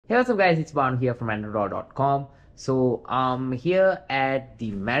Hey, what's up guys, it's Andro here from Andro.com. So I'm here at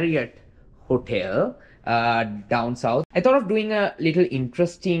the Marriott Hotel down south. I thought of doing a little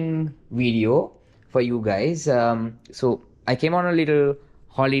interesting video for you guys. So I came on a little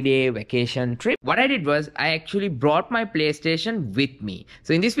holiday vacation trip. What I did was I actually brought my PlayStation with me.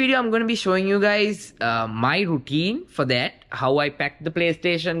 So in this video I'm going to be showing you guys my routine for that, how I packed the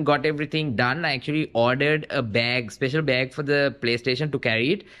PlayStation, got everything done. I actually ordered a bag, special bag for the PlayStation to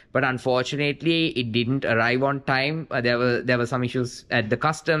carry it, but unfortunately it didn't arrive on time. There were some issues at the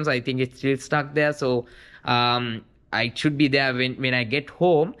customs. I think it's still stuck there, so I should be there when I get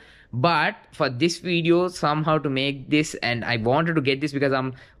home. But for this video, somehow to make this, and I wanted to get this because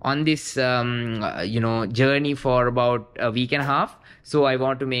I'm on this journey for about a week and a half, so I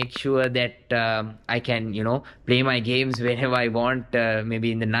want to make sure that I can play my games whenever I want,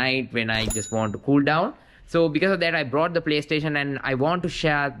 maybe in the night when I just want to cool down. So because of that, I brought the PlayStation and I want to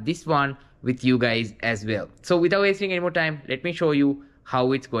share this one with you guys as well. So without wasting any more time, let me show you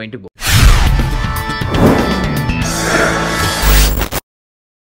how it's going to go.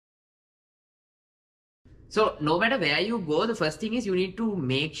 So no matter where you go, the first thing is you need to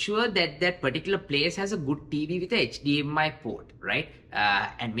make sure that that particular place has a good TV with a HDMI port, right?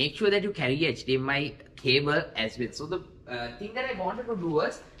 And make sure that you carry a HDMI cable as well. So the thing that I wanted to do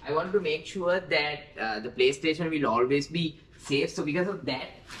was, I wanted to make sure that the PlayStation will always be safe. So because of that,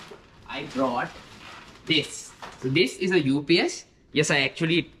 I brought this. So this is a UPS. Yes, I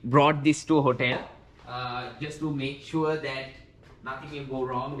actually brought this to a hotel just to make sure that nothing will go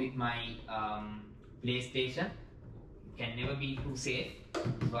wrong with my PlayStation. Can never be too safe.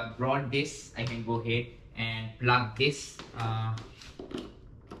 So I brought this. I can go ahead and plug this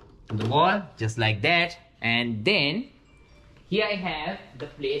to the wall just like that, and then here I have the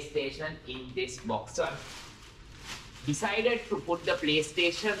PlayStation in this box. So I've decided to put the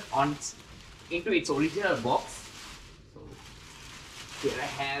PlayStation into its original box. So here I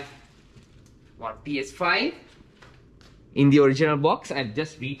have one PS5 in the original box. I've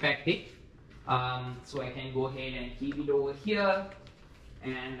just repacked it. So I can go ahead and keep it over here,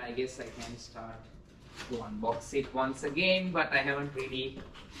 and I guess I can start to unbox it once again, but I haven't really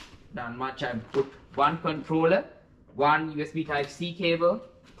done much. I've put one controller, one USB Type-C cable,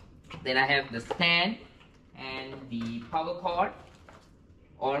 then I have the stand and the power cord.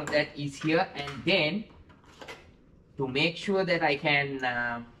 All of that is here, and then to make sure that I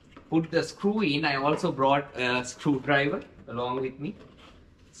can put the screw in, I also brought a screwdriver along with me.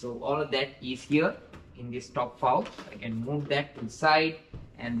 So all of that is here in this top pouch. I can move that to the side,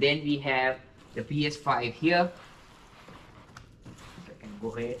 and then we have the PS5 here. I can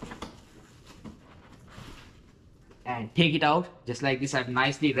go ahead and take it out just like this. I've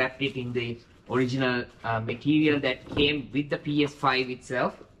nicely wrapped it in the original material that came with the PS5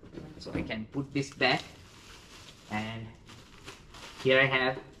 itself. So I can put this back, and here I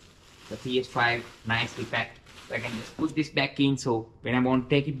have the PS5 nicely packed. So I can just put this back in, so when I want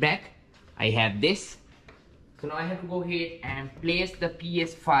to take it back, I have this. So now I have to go ahead and place the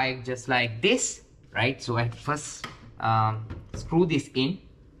PS5 just like this, right? So I have to first screw this in.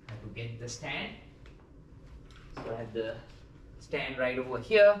 I have to get the stand. So I have the stand right over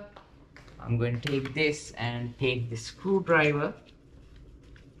here. I'm going to take this and take the screwdriver,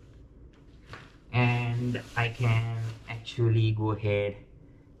 and I can actually go ahead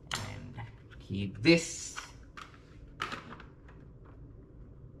and keep this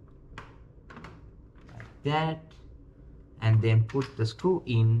that, and then put the screw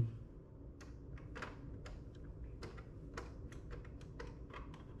in,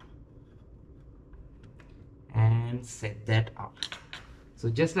 and set that up. So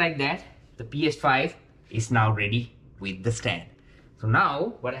just like that, the PS5 is now ready with the stand. So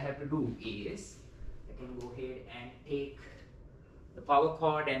now what I have to do is I can go ahead and take the power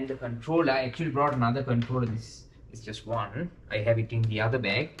cord and the controller. I actually brought another controller. This is just one. I have it in the other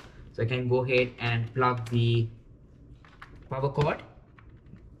bag. So I can go ahead and plug the power cord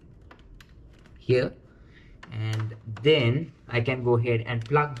here, and then I can go ahead and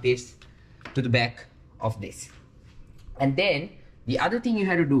plug this to the back of this. And then the other thing you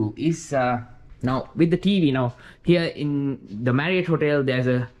have to do is, now with the TV, now here in the Marriott Hotel there's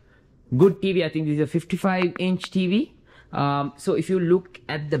a good TV. I think this is a 55-inch TV. So if you look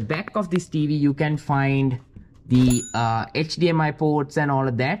at the back of this TV, you can find the HDMI ports and all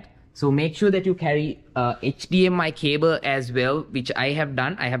of that. So make sure that you carry HDMI cable as well, which I have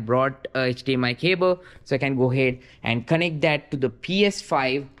done. I have brought a HDMI cable, so I can go ahead and connect that to the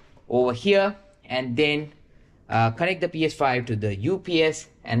PS5 over here, and then connect the PS5 to the UPS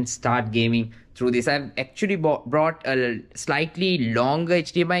and start gaming through this. I've actually brought a slightly longer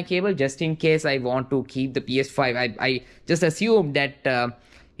HDMI cable just in case I want to keep the PS5. I just assumed that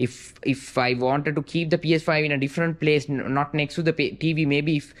if I wanted to keep the PS5 in a different place, not next to the TV,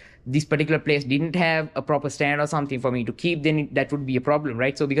 maybe if this particular place didn't have a proper stand or something for me to keep, then that would be a problem,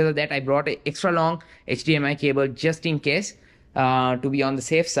 right? So because of that, I brought an extra long HDMI cable just in case, to be on the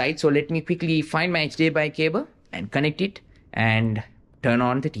safe side. So let me quickly find my HDMI cable and connect it and turn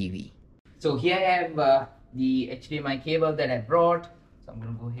on the TV. So here I have the HDMI cable that I brought. So I'm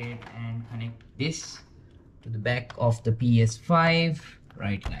going to go ahead and connect this to the back of the PS5,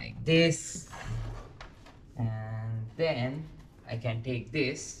 right like this. And then I can take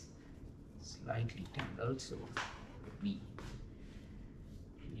this, slightly tangled, so let me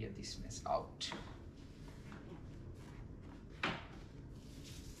clear this mess out.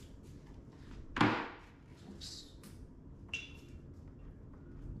 Oops.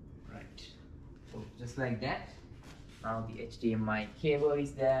 Right, so just like that. Now the HDMI cable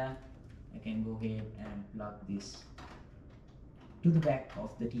is there. I can go ahead and plug this to the back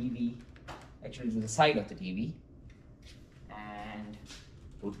of the TV, actually to the side of the TV, and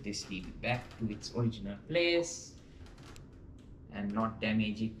put this TV back to its original place and not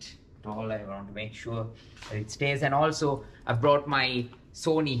damage it at all. I want to make sure that it stays. And also I brought my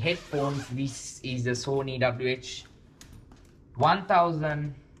Sony headphones. This is the Sony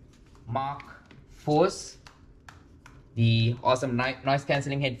WH-1000 Mark IVs, the awesome noise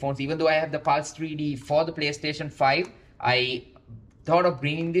cancelling headphones. Even though I have the Pulse 3D for the PlayStation 5, I thought of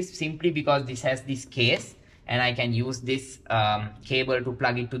bringing this simply because this has this case and I can use this cable to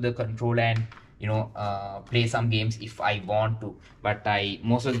plug it to the controller and, you know, play some games if I want to. But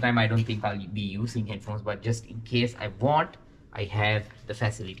most of the time I don't think I'll be using headphones, but just in case I want, I have the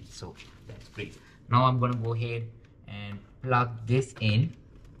facility. So that's great. Now I'm going to go ahead and plug this in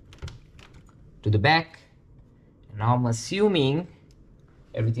to the back. Now I'm assuming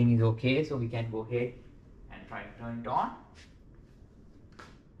everything is okay, so we can go ahead and try to turn it on.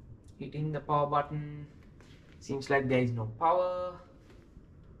 Hitting the power button. Seems like there is no power.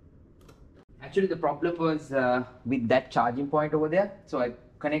 Actually, the problem was with that charging point over there. So I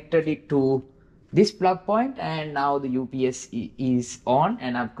connected it to this plug point, and now the UPS is on,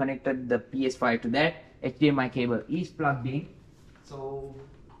 and I've connected the PS5 to that. HDMI cable is plugged in. So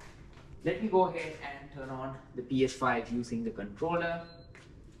let me go ahead and turn on the PS5 using the controller.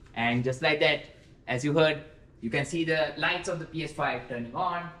 And just like that, as you heard, you can see the lights of the PS5 turning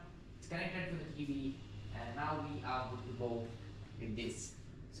on. It's connected to the TV, and now we are good to go with this.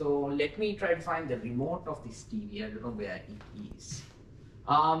 So let me try to find the remote of this TV. I don't know where it is.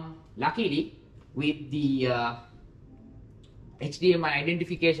 Luckily, with the HDMI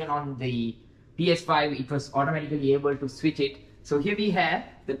identification on the PS5, it was automatically able to switch it. So here we have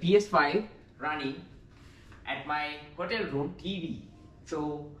the PS5 running at my hotel room TV.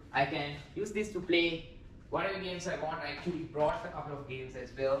 So I can use this to play whatever games I want. I actually brought a couple of games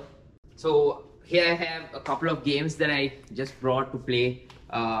as well. So here I have a couple of games that I just brought to play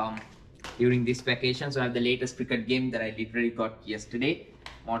during this vacation. So I have the latest cricket game that I literally got yesterday.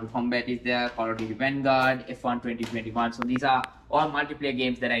 Mortal Kombat is there, Call of Duty Vanguard, F1 2021. So these are all multiplayer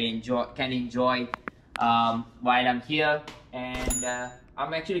games that I can enjoy while I'm here. And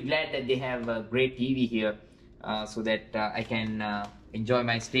I'm actually glad that they have a great TV here, so that I can enjoy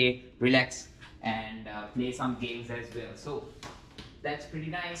my stay, relax, and play some games as well. So that's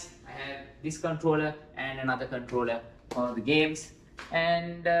pretty nice. I have this controller and another controller for the games.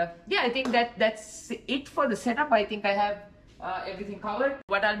 And yeah, I think that's it for the setup. I think I have everything covered.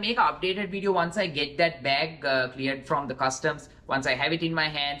 But I'll make an updated video once I get that bag cleared from the customs. Once I have it in my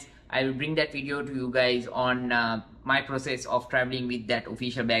hands, I will bring that video to you guys on my process of traveling with that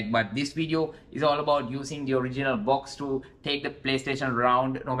official bag. But this video is all about using the original box to take the PlayStation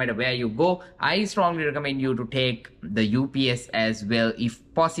around no matter where you go. I strongly recommend you to take the UPS as well if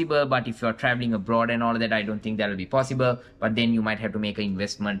possible, but if you're traveling abroad and all that, I don't think that will be possible. But then you might have to make an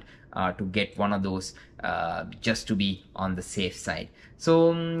investment to get one of those just to be on the safe side.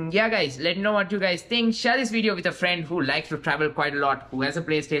 So yeah guys, let me know what you guys think. Share this video with a friend who likes to travel quite a lot, who has a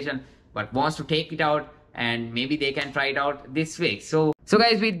PlayStation but wants to take it out, and maybe they can try it out this way. So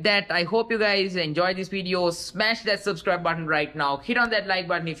guys, with that, I hope you guys enjoyed this video. Smash that subscribe button right now. Hit on that like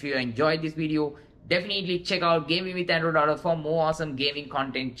button if you enjoyed this video. Definitely check out Gaming with Andro for more awesome gaming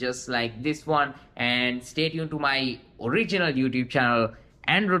content just like this one. And stay tuned to my original YouTube channel,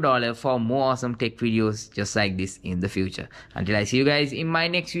 Andro for more awesome tech videos just like this in the future. Until I see you guys in my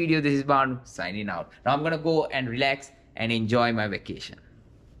next video, this is Banu signing out. Now I'm gonna go and relax and enjoy my vacation.